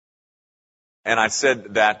And I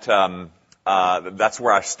said that that's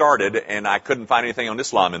where I started, and I couldn't find anything on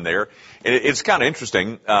Islam in there. And it's kind of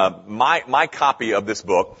interesting. My copy of this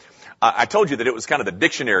book, I told you that it was kind of the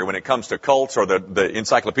dictionary when it comes to cults, or the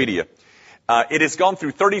encyclopedia. It has gone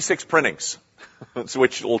through 36 printings,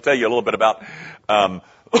 which will tell you a little bit about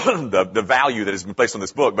the value that has been placed on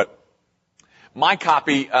this book. But my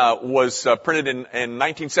copy was printed in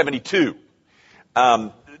 1972.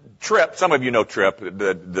 Tripp, some of you know Tripp,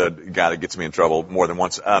 the guy that gets me in trouble more than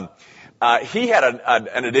once. He had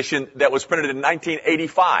an edition that was printed in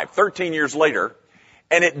 1985, 13 years later,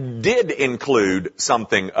 and it did include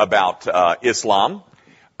something about Islam.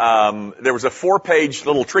 There was a 4-page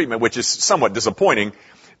little treatment, which is somewhat disappointing,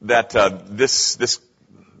 that this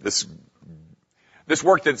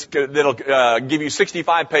work that'll give you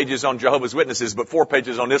 65 pages on Jehovah's Witnesses, but 4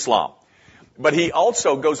 pages on Islam. But he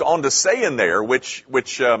also goes on to say in there, which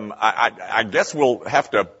I guess we'll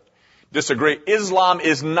have to disagree, Islam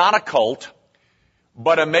is not a cult,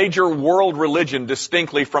 but a major world religion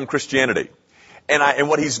distinctly from Christianity. And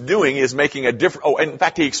what he's doing is making a different. Oh, in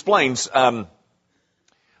fact, he explains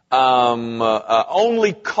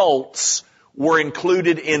only cults were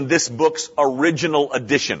included in this book's original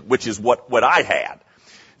edition, which is what I had.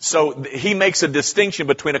 So he makes a distinction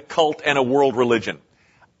between a cult and a world religion.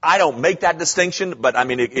 I don't make that distinction, but I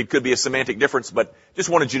mean, it could be a semantic difference, but just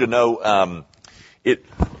wanted you to know,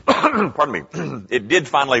 pardon me, it did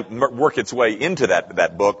finally work its way into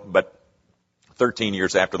that book, but 13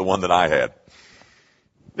 years after the one that I had.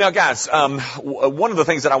 Now, guys, one of the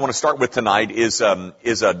things that I want to start with tonight is a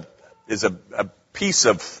piece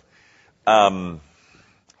of, I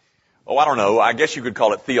don't know, I guess you could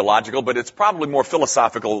call it theological, but it's probably more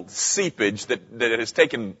philosophical seepage that has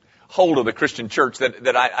taken hold of the Christian church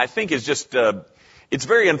that I think is just, it's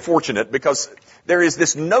very unfortunate, because there is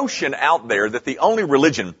this notion out there that the only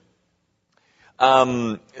religion,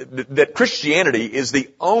 that Christianity is the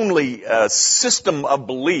only system of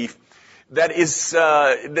belief that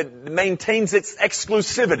maintains its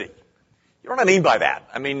exclusivity. You know what I mean by that?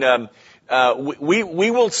 I mean,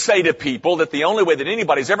 we will say to people that the only way that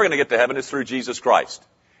anybody's ever going to get to heaven is through Jesus Christ,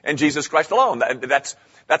 and Jesus Christ alone.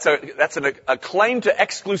 That's a claim to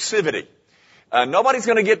exclusivity. Nobody's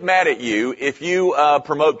going to get mad at you if you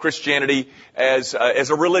promote Christianity as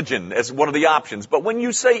a religion, as one of the options. But when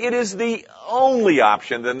you say it is the only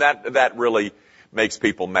option, then that really makes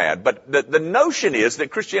people mad. But the notion is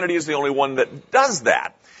that Christianity is the only one that does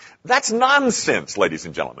that. That's nonsense, ladies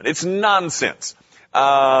and gentlemen. It's nonsense.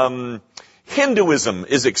 Hinduism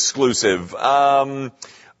is exclusive.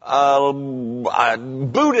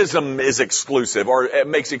 Buddhism is exclusive, or it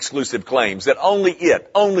makes exclusive claims that only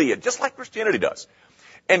it, just like Christianity does.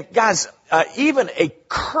 And guys, even a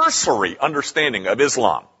cursory understanding of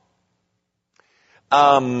Islam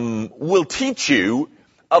will teach you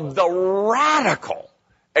of the radical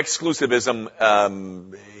exclusivism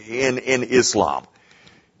in Islam.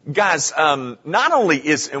 Guys, not only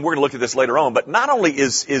is, and we're going to look at this later on, but not only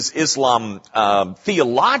is Islam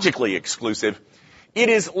theologically exclusive, it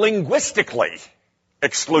is linguistically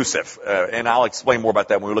exclusive. And I'll explain more about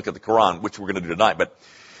that when we look at the Quran, which we're going to do tonight. But,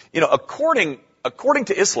 you know, according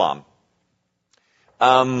to Islam,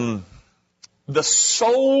 the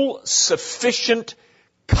sole sufficient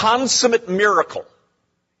consummate miracle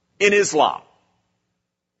in Islam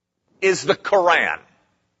is the Quran.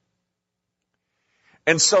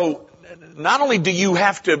 And so not only do you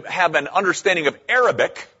have to have an understanding of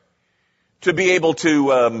Arabic to be able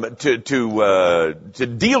to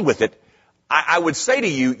deal with it, I would say to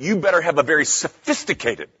you, you better have a very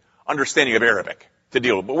sophisticated understanding of Arabic to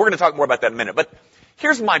deal with it. But we're going to talk more about that in a minute. But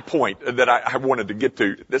here's my point that I wanted to get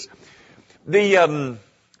to. The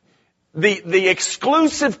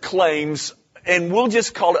exclusive claims, and we'll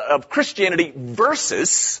just call it, of Christianity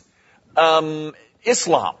versus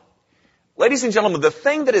Islam. Ladies and gentlemen, the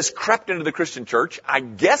thing that has crept into the Christian church, I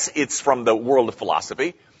guess it's from the world of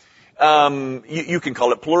philosophy. You can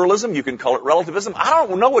call it pluralism. You can call it relativism. I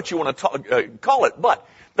don't know what you want to call it, but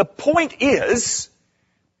the point is,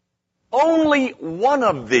 only one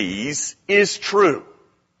of these is true.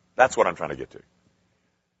 That's what I'm trying to get to.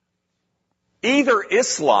 Either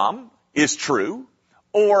Islam is true,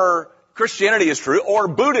 or Christianity is true, or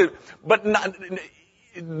Buddha, but not,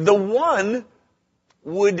 the one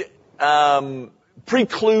would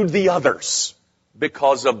preclude the others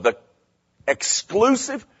because of the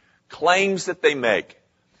exclusive claims that they make.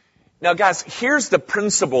 Now, guys, here's the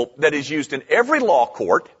principle that is used in every law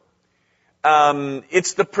court.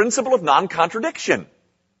 It's the principle of non-contradiction.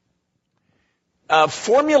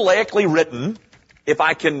 Formulaically written, if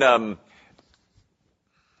I can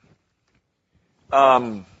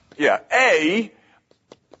Yeah, A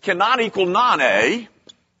cannot equal non-A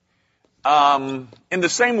in the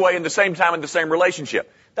same way, in the same time, in the same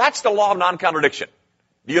relationship. That's the law of non-contradiction.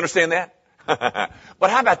 Do you understand that?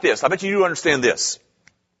 But how about this? I bet you do understand this.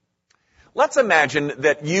 Let's imagine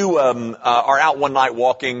that you are out one night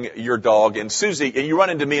walking your dog, and Susie, and you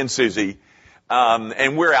run into me and Susie,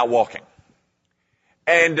 and we're out walking.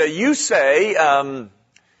 And you say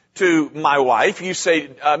to my wife, you say,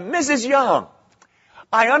 Mrs. Young,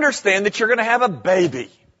 I understand that you're going to have a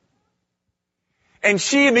baby. And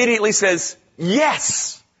she immediately says,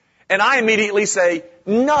 yes. And I immediately say,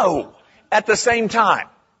 no, at the same time.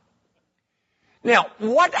 Now,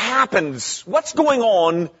 what happens? What's going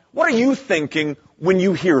on? What are you thinking when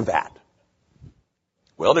you hear that?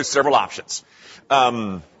 Well, there's several options.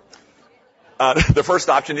 The first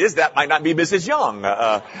option is that might not be Mrs. Young.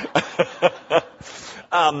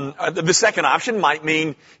 The second option might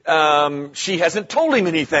mean she hasn't told him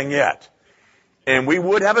anything yet, and we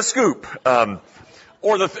would have a scoop.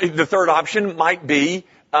 Or the third option might be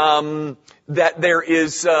that there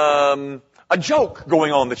is a joke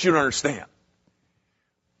going on that you don't understand.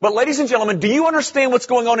 But ladies and gentlemen, do you understand what's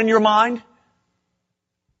going on in your mind?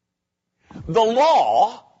 The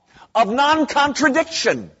law of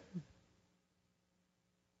non-contradiction.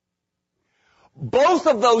 Both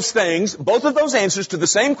of those things, both of those answers to the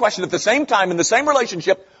same question at the same time in the same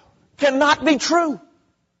relationship cannot be true.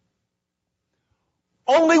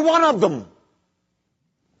 Only one of them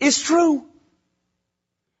is true.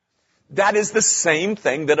 That is the same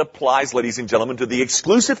thing that applies, ladies and gentlemen, to the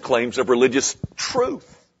exclusive claims of religious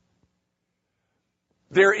truth.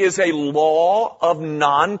 There is a law of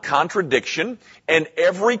non-contradiction, and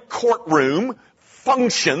every courtroom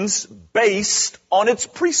functions based on its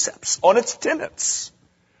precepts, on its tenets.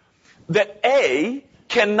 That A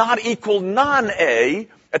cannot equal non-A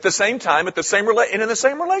at the same time, at the same and in the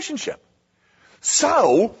same relationship.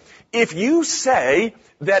 So, if you say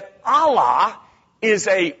that Allah is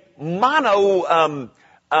a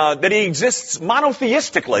that He exists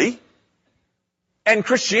monotheistically, and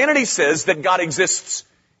Christianity says that God exists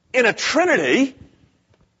in a Trinity,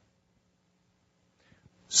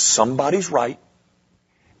 somebody's right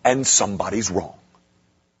and somebody's wrong.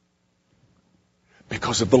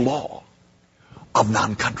 Because of the law of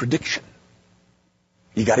non-contradiction.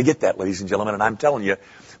 You got to get that, ladies and gentlemen, and I'm telling you,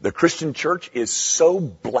 the Christian church is so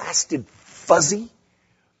blasted fuzzy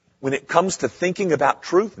when it comes to thinking about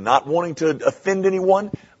truth, not wanting to offend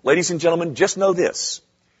anyone. Ladies and gentlemen, just know this.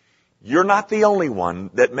 You're not the only one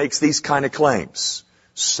that makes these kind of claims.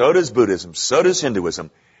 So does Buddhism, so does Hinduism,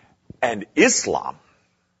 and Islam.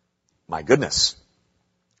 My goodness.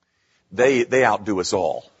 They outdo us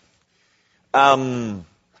all. Let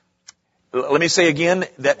me say again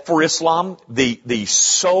that for Islam, the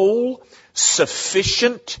sole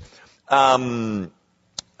sufficient,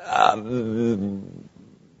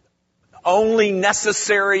 only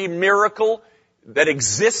necessary miracle that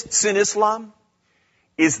exists in Islam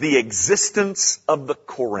is the existence of the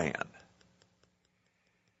Quran.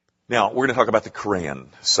 Now, we're going to talk about the Quran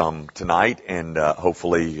some tonight, and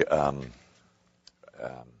hopefully we'll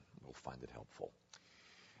find it helpful.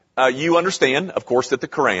 You understand, of course, that the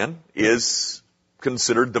Quran is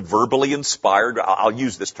considered the verbally inspired, I'll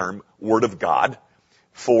use this term, Word of God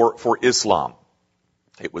for Islam.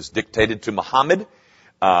 It was dictated to Muhammad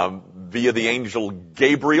via the angel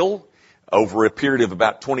Gabriel over a period of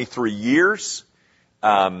about 23 years.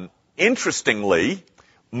 Interestingly,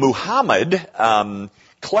 Muhammad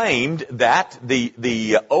claimed that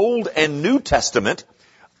the Old and New Testament,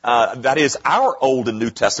 that is our Old and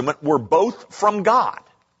New Testament, were both from God.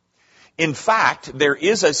 In fact, there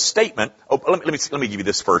is a statement. Let me give you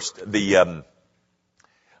this first. The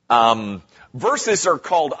verses are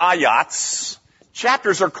called ayats.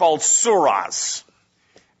 Chapters are called surahs.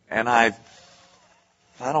 And I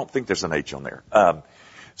don't think there's an H on there.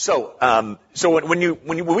 So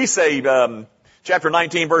when we say chapter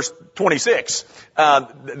 19, verse 26,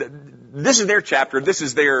 this is their chapter. This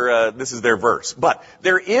is their verse. But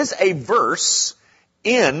there is a verse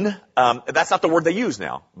in. That's not the word they use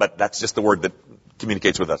now, but that's just the word that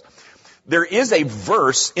communicates with us. There is a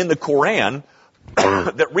verse in the Quran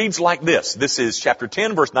that reads like this. This is chapter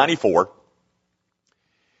 10, verse 94.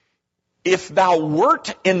 If thou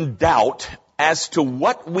wert in doubt as to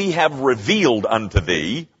what we have revealed unto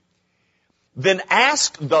thee, then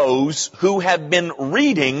ask those who have been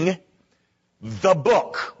reading the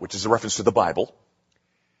book, which is a reference to the Bible.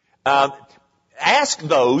 Ask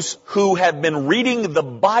those who have been reading the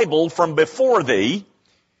Bible from before thee,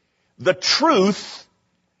 the truth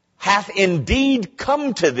hath indeed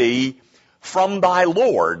come to thee from thy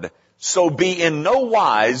Lord. so be in no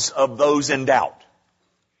wise of those in doubt.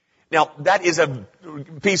 Now, that is a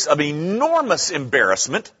piece of enormous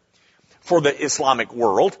embarrassment for the Islamic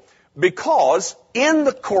world, because in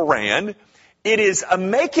the Quran, it is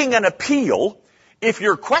making an appeal. If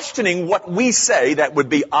you're questioning what we say, that would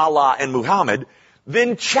be Allah and Muhammad,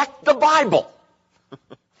 then check the Bible,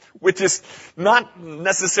 which is not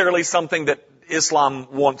necessarily something that Islam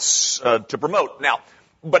wants to promote. Now,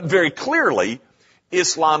 but very clearly,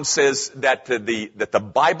 Islam says that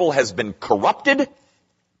the Bible has been corrupted,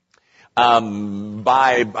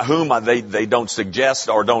 by whom they don't suggest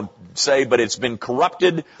or don't say, but it's been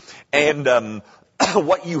corrupted. And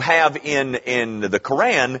what you have in the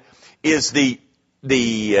Quran is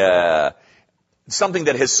something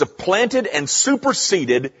that has supplanted and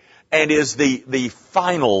superseded and is the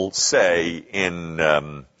final say in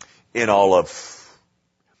all of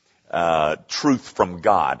truth from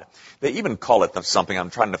God. They even call it something. I'm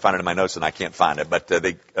trying to find it in my notes and I can't find it. But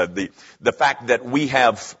the fact that we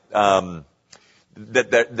have that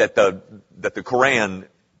the Quran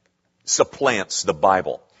supplants the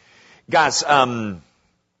Bible, guys. The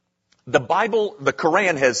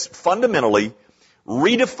Quran has fundamentally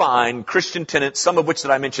redefined Christian tenets, some of which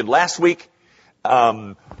that I mentioned last week.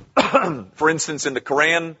 For instance, in the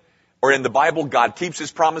Quran or in the Bible, God keeps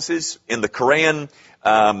His promises. In the Quran,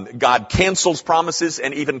 God cancels promises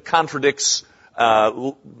and even contradicts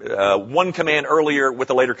one command earlier with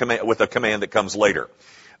a command that comes later.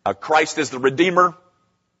 Christ is the Redeemer,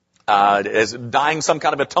 is dying some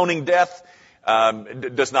kind of atoning death.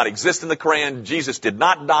 Does not exist in the Quran. Jesus did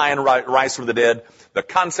not die and rise from the dead. The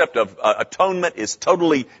concept of atonement is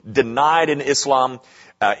totally denied in Islam.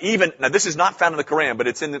 Now this is not found in the Quran, but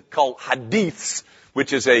it's called hadiths,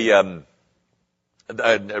 which is a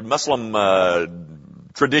Muslim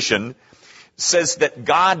tradition, says that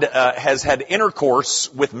God has had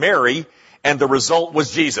intercourse with Mary, and the result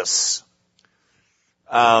was Jesus.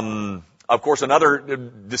 Of course,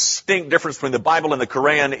 another distinct difference between the Bible and the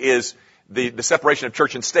Quran is the separation of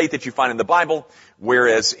church and state that you find in the Bible,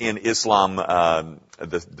 whereas in Islam,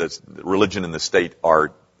 the religion and the state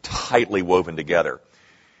are tightly woven together.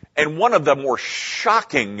 And one of the more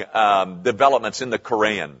shocking developments in the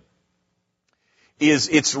Quran is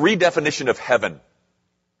its redefinition of heaven.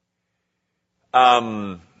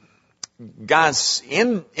 Guys,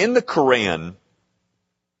 in the Quran,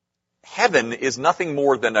 heaven is nothing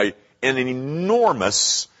more than an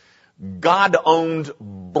enormous God-owned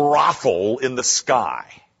brothel in the sky.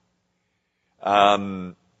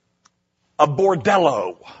 A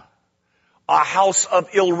bordello. A house of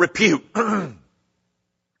ill repute.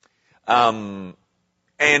 And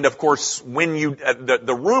of course, when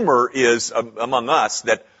the rumor is among us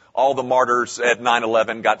that all the martyrs at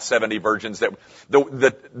 9/11 got 70 virgins. That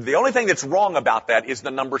the only thing that's wrong about that is the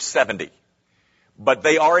number 70. But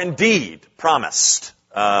they are indeed promised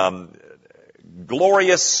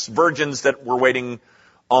glorious virgins that were waiting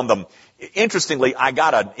on them. Interestingly, I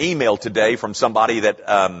got an email today from somebody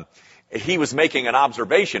that he was making an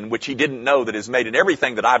observation which he didn't know that is made in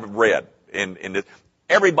everything that I've read.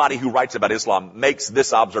 Everybody who writes about Islam makes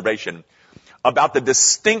this observation about the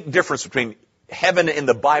distinct difference between heaven in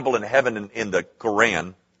the Bible and heaven in the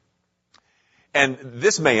Quran. And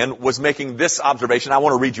this man was making this observation. I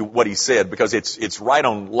want to read you what he said because it's right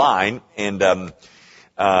on line, and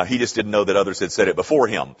he just didn't know that others had said it before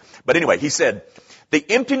him. But anyway, he said, the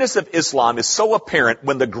emptiness of Islam is so apparent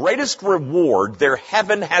when the greatest reward their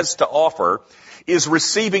heaven has to offer is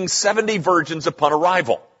receiving 70 virgins upon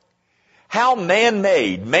arrival. How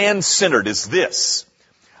man-made, man-centered is this?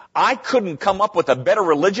 I couldn't come up with a better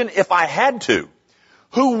religion if I had to.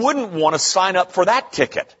 Who wouldn't want to sign up for that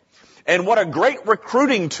ticket? And what a great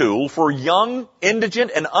recruiting tool for young,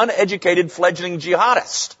 indigent, and uneducated fledgling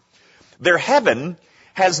jihadists. Their heaven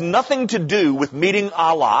has nothing to do with meeting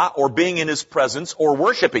Allah or being in His presence or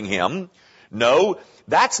worshiping Him. No,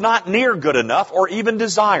 that's not near good enough or even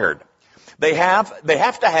desired. They have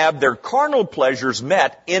to have their carnal pleasures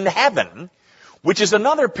met in heaven, which is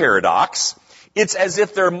another paradox. It's as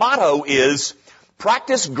if their motto is,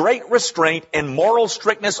 practice great restraint and moral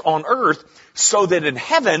strictness on earth so that in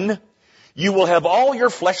heaven you will have all your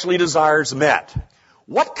fleshly desires met.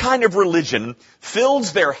 What kind of religion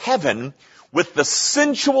fills their heaven with the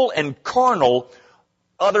sensual and carnal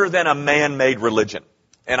other than a man-made religion?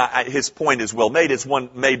 And his point is well made. It's one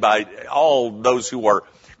made by all those who are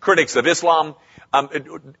critics of Islam.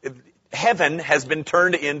 Heaven has been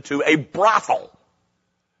turned into a brothel.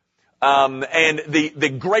 And the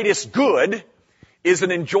greatest good is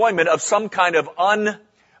an enjoyment of some kind of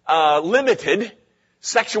unlimited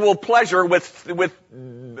sexual pleasure with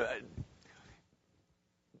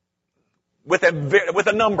with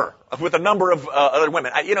a number of other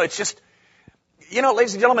women. It's just,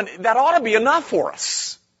 ladies and gentlemen, that ought to be enough for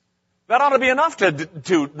us. That ought to be enough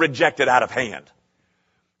to reject it out of hand.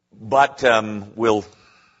 But we'll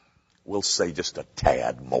say just a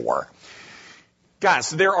tad more. Guys,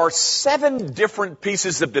 there are 7 different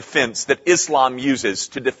pieces of defense that Islam uses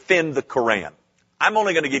to defend the Quran. I'm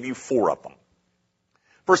only going to give you 4 of them.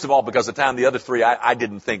 First of all, because of time, the other 3 I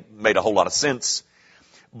didn't think made a whole lot of sense.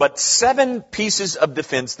 But 7 pieces of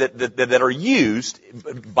defense that are used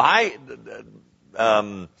by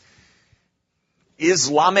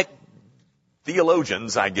Islamic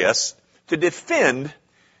theologians, I guess, to defend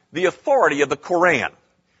the authority of the Quran.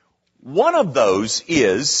 One of those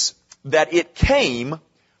is that it came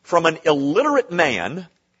from an illiterate man,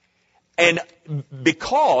 and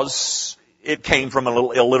because it came from an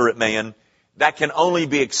illiterate man, that can only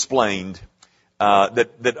be explained,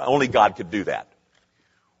 that only God could do that.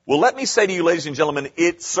 Well, let me say to you, ladies and gentlemen,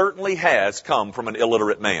 it certainly has come from an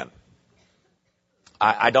illiterate man.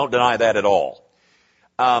 I don't deny that at all.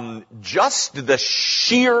 Just the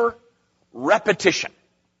sheer repetition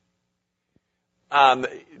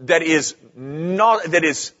that is not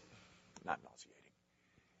nauseating.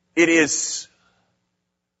 It is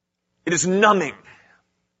numbing.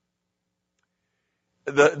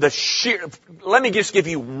 Let me just give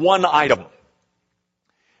you one item.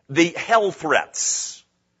 The hell threats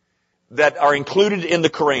that are included in the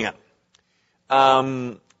Quran.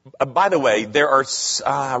 By the way, there are,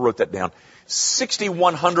 I wrote that down,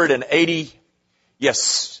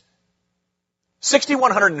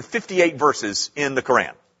 6,158 verses in the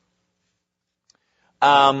Quran.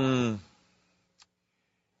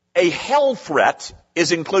 A hell threat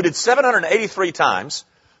is included 783 times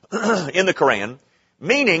in the Quran,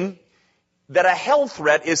 meaning that a hell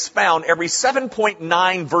threat is found every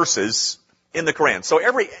 7.9 verses in the Quran. So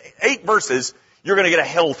every 8 verses, you're going to get a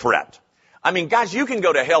hell threat. I mean, guys, you can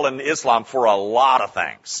go to hell in Islam for a lot of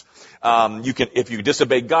things. If you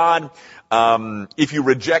disobey God, if you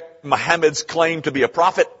reject Muhammad's claim to be a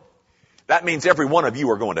prophet, that means every one of you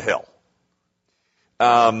are going to hell.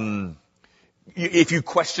 If you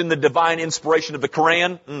question the divine inspiration of the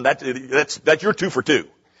Quran, that's your 2 for 2.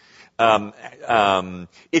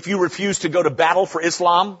 If you refuse to go to battle for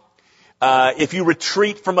Islam, if you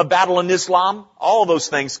retreat from a battle in Islam, all of those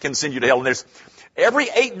things can send you to hell. And there's every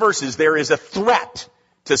 8 verses there is a threat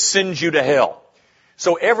to send you to hell.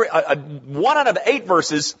 So every 1 out of 8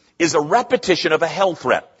 verses is a repetition of a hell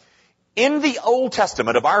threat. In the Old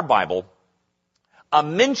Testament of our Bible, a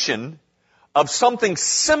mention of something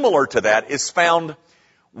similar to that is found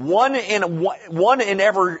one in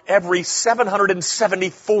every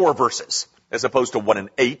 774 verses, as opposed to 1 in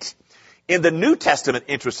 8. In the New Testament,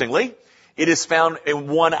 interestingly, it is found in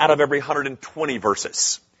 1 out of every 120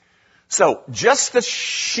 verses. So just the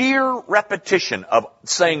sheer repetition of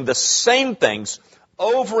saying the same things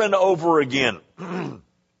over and over again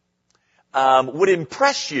would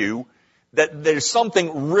impress you that there's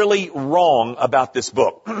something really wrong about this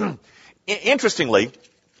book. Interestingly,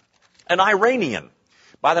 an Iranian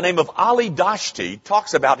by the name of Ali Dashti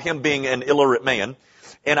talks about him being an illiterate man,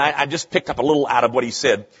 and I just picked up a little out of what he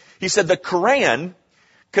said. He said the Quran,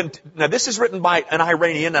 now this is written by an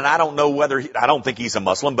Iranian, and I don't know I don't think he's a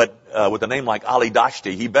Muslim, but with a name like Ali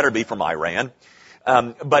Dashti, he better be from Iran.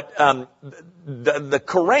 But the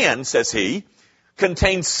Quran, says he,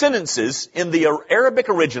 contains sentences in the Arabic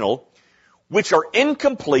original which are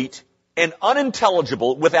incomplete and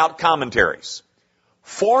unintelligible without commentaries.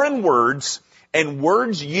 Foreign words and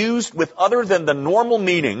words used with other than the normal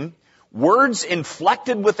meaning, words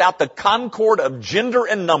inflected without the concord of gender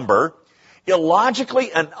and number,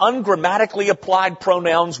 illogically and ungrammatically applied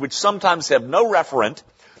pronouns which sometimes have no referent,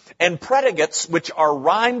 and predicates which are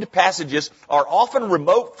rhymed passages are often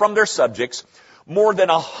remote from their subjects. More than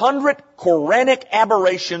 100 Quranic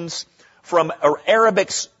aberrations from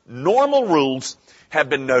Arabic's normal rules have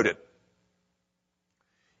been noted.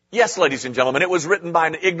 Yes, ladies and gentlemen, it was written by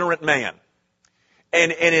an ignorant man.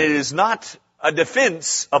 And it is not a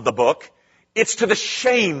defense of the book. It's to the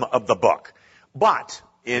shame of the book. But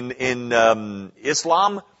in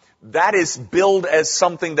Islam, that is billed as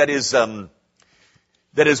something that is one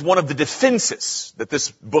of the defenses that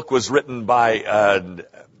this book was written by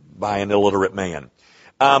an illiterate man.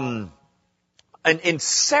 And in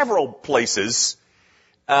several places,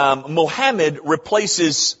 Muhammad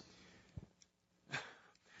replaces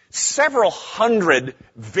several hundred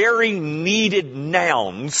very needed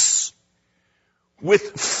nouns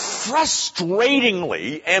with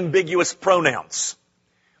frustratingly ambiguous pronouns.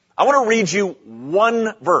 I want to read you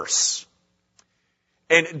one verse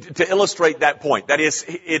and to illustrate that point. That is,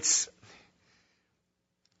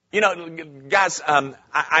 You know, guys,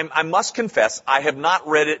 I must confess, I have not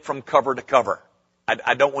read it from cover to cover.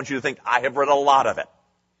 I don't want you to think I have read a lot of it.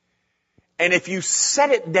 And if you set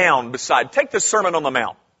it down take the Sermon on the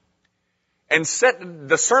Mount, and set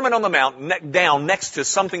the Sermon on the Mount down next to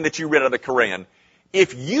something that you read out of the Quran,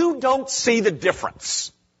 if you don't see the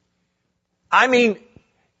difference, I mean,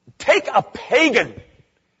 take a pagan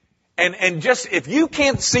and just, if you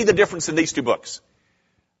can't see the difference in these two books,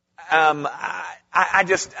 I'm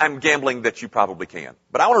gambling that you probably can.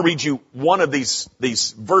 But I want to read you one of these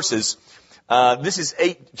verses. This is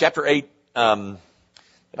chapter 8.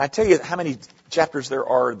 Did I tell you how many chapters there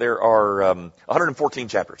are? There are 114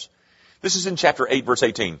 chapters. This is in chapter 8, verse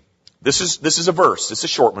 18. This is a verse. It's a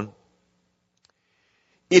short one.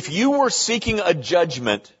 If you were seeking a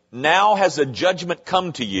judgment, now has a judgment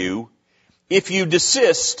come to you. If you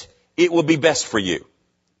desist, it will be best for you.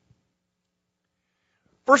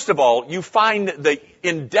 First of all, you find the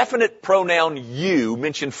indefinite pronoun you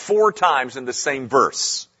mentioned 4 times in the same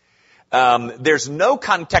verse. There's no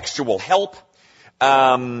contextual help.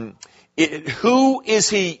 Who is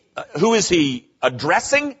he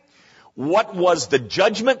addressing? What was the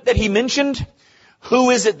judgment that he mentioned?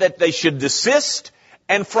 Who is it that they should desist?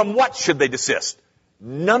 And from what should they desist?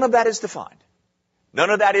 None of that is defined. None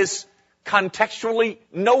of that is contextually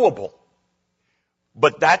knowable.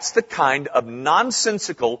 But that's the kind of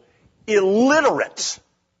nonsensical, illiterate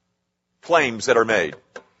claims that are made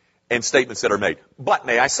and statements that are made. But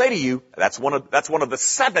may I say to you, that's one of the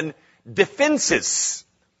 7 defenses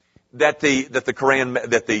that the Quran,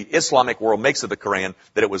 that the Islamic world makes of the Quran,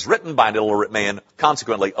 that it was written by an illiterate man.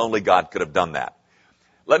 Consequently, only God could have done that.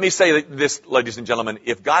 Let me say this, ladies and gentlemen,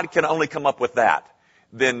 if God can only come up with that,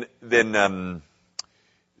 then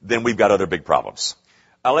we've got other big problems.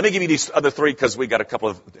 Let me give you these other 3 because we got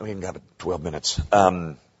we even got 12 minutes.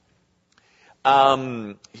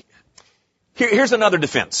 Here's another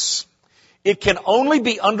defense. It can only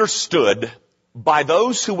be understood by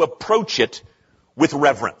those who approach it with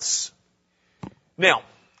reverence. Now,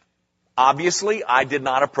 obviously, I did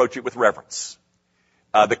not approach it with reverence.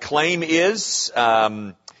 The claim is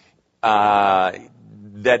that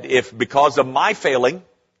if because of my failing,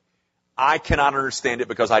 I cannot understand it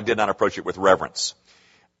because I did not approach it with reverence.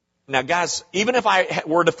 Now, guys, even if I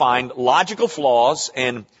were to find logical flaws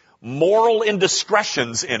and moral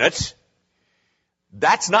indiscretions in it,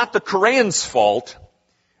 that's not the Quran's fault.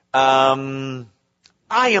 I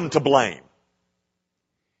am to blame.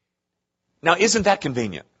 Now, isn't that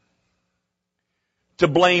convenient? To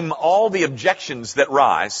blame all the objections that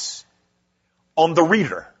rise on the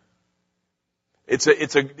reader. It's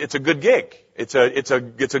a good gig. It's a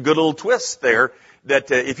good little twist there that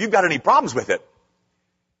if you've got any problems with it,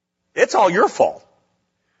 it's all your fault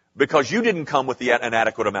because you didn't come with an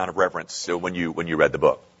adequate amount of reverence when you read the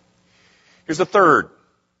book. Here's the third.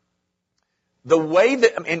 The way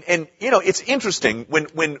that, and you know, it's interesting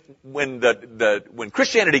when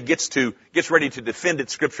Christianity gets ready to defend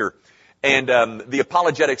its scripture and the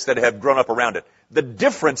apologetics that have grown up around it, the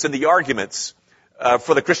difference in the arguments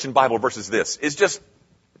for the Christian Bible versus this is just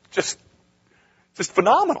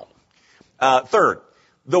phenomenal. Third,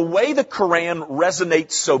 the way the Quran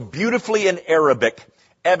resonates so beautifully in Arabic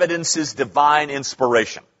evidences divine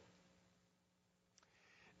inspiration.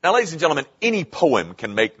 Now, ladies and gentlemen, any poem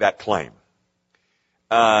can make that claim.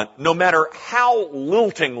 No matter how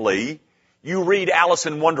liltingly you read Alice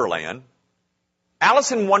in Wonderland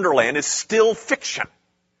is still fiction.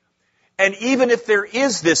 And even if there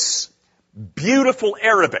is this beautiful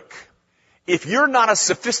Arabic, if you're not a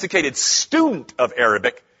sophisticated student of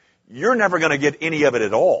Arabic, you're never going to get any of it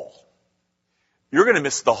at all. You're going to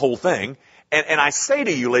miss the whole thing. And I say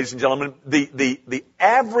to you, ladies and gentlemen, the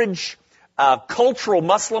average cultural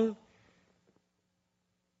Muslim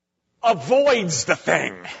avoids the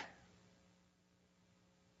thing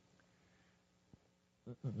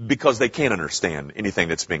because they can't understand anything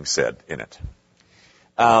that's being said in it.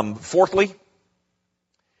 Fourthly,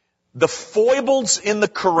 the foibles in the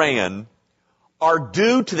Quran are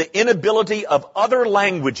due to the inability of other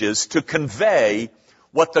languages to convey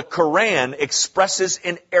what the Quran expresses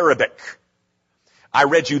in Arabic. I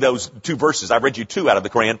read you those 2 verses. I read you 2 out of the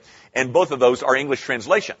Quran, and both of those are English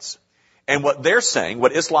translations. And what they're saying,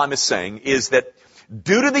 what Islam is saying, is that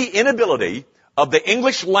due to the inability of the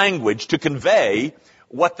English language to convey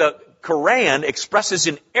what the Quran expresses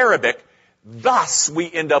in Arabic, thus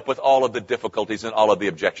we end up with all of the difficulties and all of the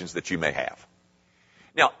objections that you may have.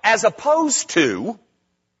 Now, as opposed to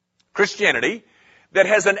Christianity that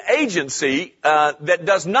has an agency that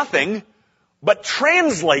does nothing but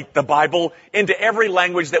translate the Bible into every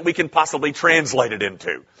language that we can possibly translate it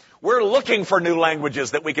into. We're looking for new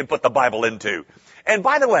languages that we can put the Bible into. And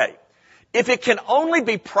by the way, if it can only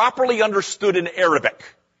be properly understood in Arabic,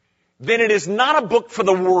 then it is not a book for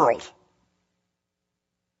the world.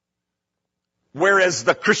 Whereas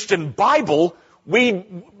the Christian Bible,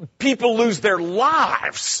 people lose their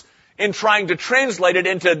lives in trying to translate it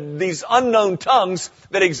into these unknown tongues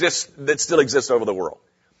that still exist over the world.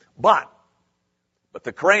 But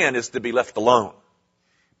the Quran is to be left alone.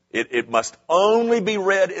 It must only be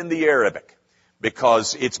read in the Arabic,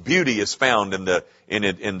 because its beauty is found in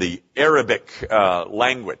the Arabic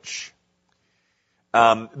language.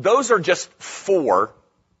 Those are just four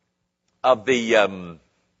of the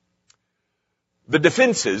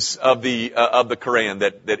defenses of the Quran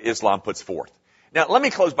that Islam puts forth. Now, let me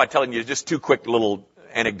close by telling you just two quick little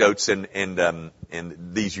anecdotes, and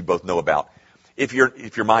these you both know about. If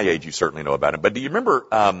you're my age, you certainly know about it. But do you remember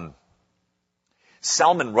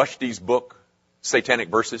Salman Rushdie's book, Satanic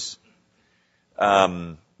Verses?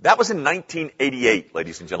 That was in 1988,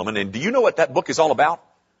 ladies and gentlemen. And do you know what that book is all about?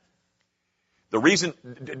 Do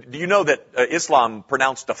you know that Islam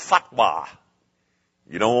pronounced a fatwa?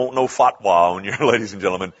 You don't know fatwa on your, ladies and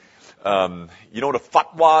gentlemen. You know what a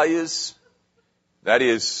fatwa is? That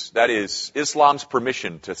is Islam's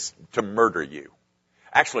permission to murder you.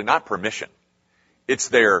 Actually, not permission. It's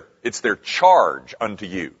their charge unto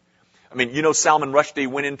you. I mean, you know, Salman Rushdie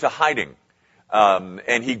went into hiding,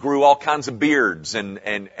 and he grew all kinds of beards, and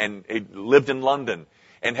he lived in London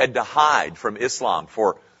and had to hide from Islam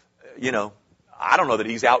for, I don't know that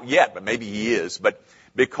he's out yet, but maybe he is, but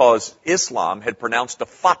because Islam had pronounced a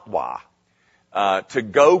fatwa to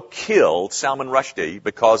go kill Salman Rushdie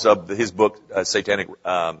because of his book, Satanic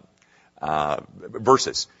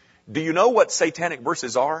Verses. Do you know what Satanic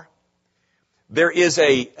Verses are? There is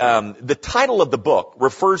the title of the book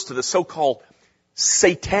refers to the so-called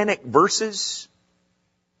Satanic Verses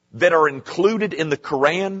that are included in the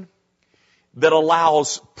Quran that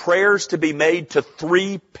allows prayers to be made to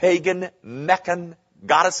three pagan Meccan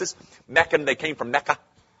goddesses. Meccan, they came from Mecca.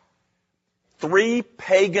 Three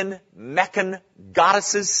pagan Meccan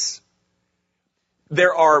goddesses.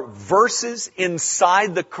 There are verses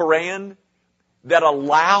inside the Quran that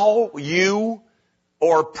allow you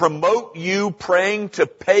or promote you praying to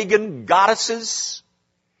pagan goddesses,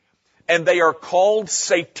 and they are called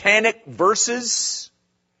Satanic Verses.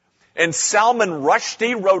 And Salman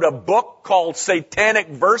Rushdie wrote a book called Satanic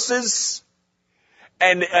Verses,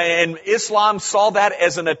 and Islam saw that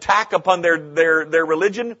as an attack upon their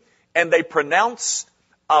religion, and they pronounced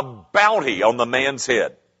a bounty on the man's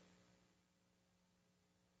head.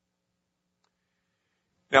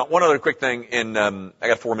 Now, one other quick thing, I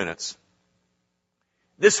got 4 minutes.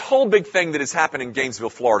 This whole big thing that has happened in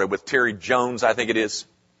Gainesville, Florida with Terry Jones, I think it is.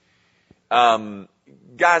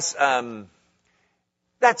 Guys,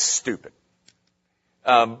 that's stupid.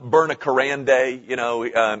 Burn a Quran Day,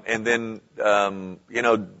 and then,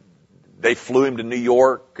 they flew him to New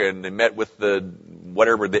York and they met with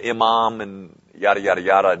the imam and yada, yada,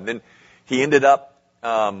 yada. And then he ended up,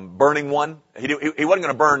 burning one. He wasn't going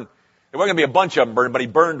to burn, there wasn't going to be a bunch of them burned, but he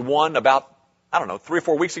burned one about, 3 or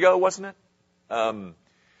 4 weeks ago, wasn't it?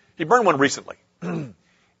 He burned one recently.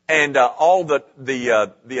 And all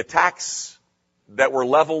the attacks that were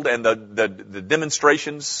leveled and the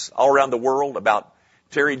demonstrations all around the world about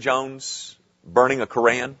Terry Jones burning a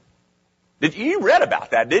Quran. You read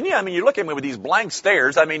about that, didn't you? I mean, you look at me with these blank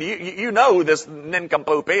stares. I mean, you know who this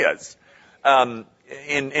nincompoop is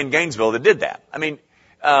in Gainesville that did that. I mean,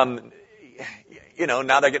 now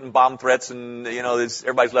they're getting bomb threats and,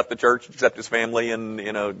 everybody's left the church except his family and,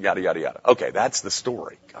 yada, yada, yada. Okay, that's the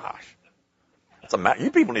story. Gosh.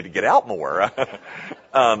 You people need to get out more.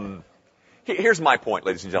 Here's my point,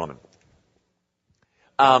 ladies and gentlemen.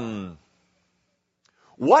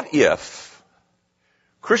 What if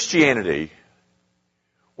Christianity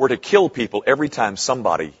were to kill people every time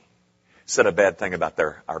somebody said a bad thing about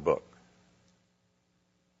our book?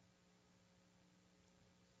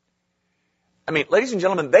 I mean, ladies and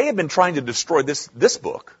gentlemen, they have been trying to destroy this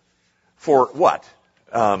book for what?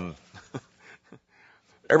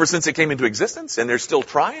 Ever since it came into existence, and they're still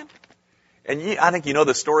trying. And I think you know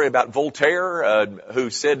the story about Voltaire, who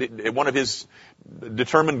said one of his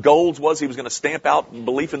determined goals was he was going to stamp out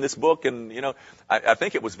belief in this book. And, I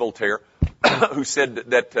think it was Voltaire who said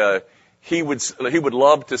that he would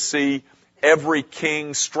love to see every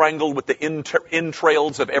king strangled with the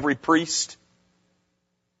entrails of every priest.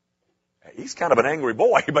 He's kind of an angry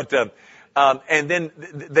boy, but and then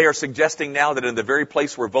they are suggesting now that in the very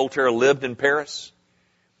place where Voltaire lived in Paris,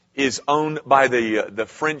 is owned by the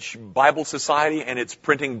French Bible Society, and it's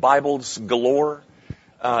printing Bibles galore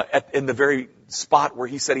in the very spot where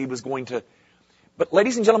he said he was going to. But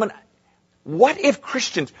ladies and gentlemen, what if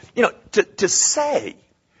Christians, to say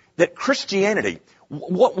that Christianity,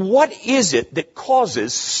 what is it that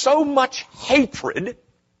causes so much hatred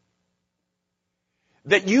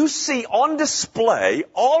that you see on display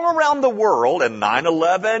all around the world in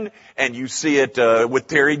 9/11, and you see it with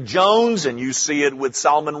Terry Jones, and you see it with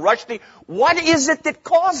Salman Rushdie? What is it that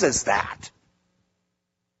causes that?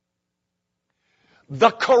 The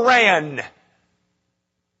Koran.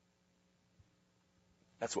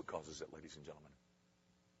 That's what causes it, ladies and gentlemen.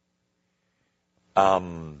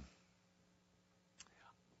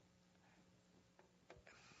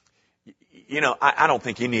 I don't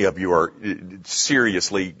think any of you are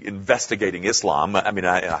seriously investigating Islam. I mean,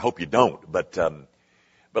 I hope you don't. But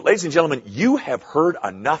ladies and gentlemen, you have heard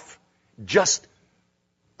enough just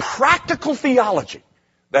practical theology.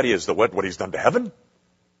 That is, what he's done to heaven.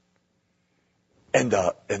 And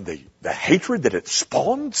the hatred that it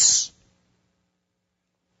spawns.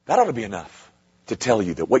 That ought to be enough to tell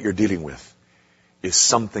you that what you're dealing with is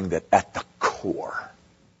something that at the core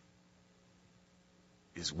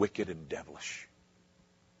is wicked and devilish.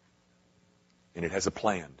 And it has a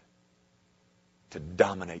plan to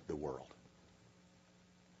dominate the world.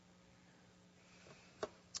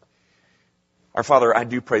 Our Father, I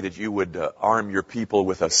do pray that you would arm your people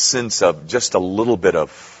with a sense of just a little bit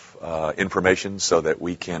of information so that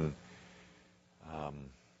we can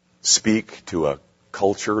speak to a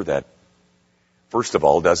culture that, first of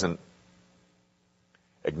all, doesn't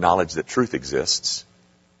acknowledge that truth exists,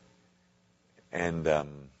 and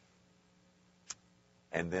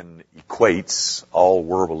then equates all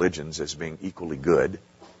world religions as being equally good.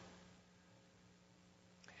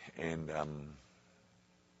 And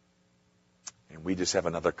we just have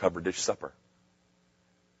another covered dish supper.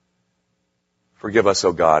 Forgive us,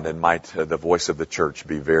 O God, and might the voice of the church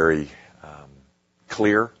be very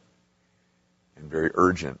clear and very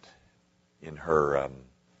urgent in her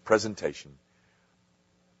presentation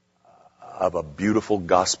of a beautiful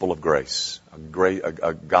gospel of grace,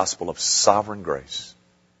 a gospel of sovereign grace,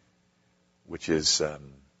 which is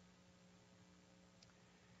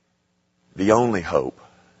the only hope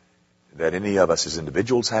that any of us as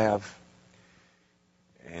individuals have,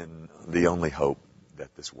 and the only hope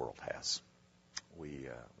that this world has. We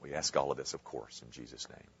ask all of this, of course, in Jesus'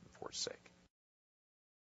 name, and for His sake.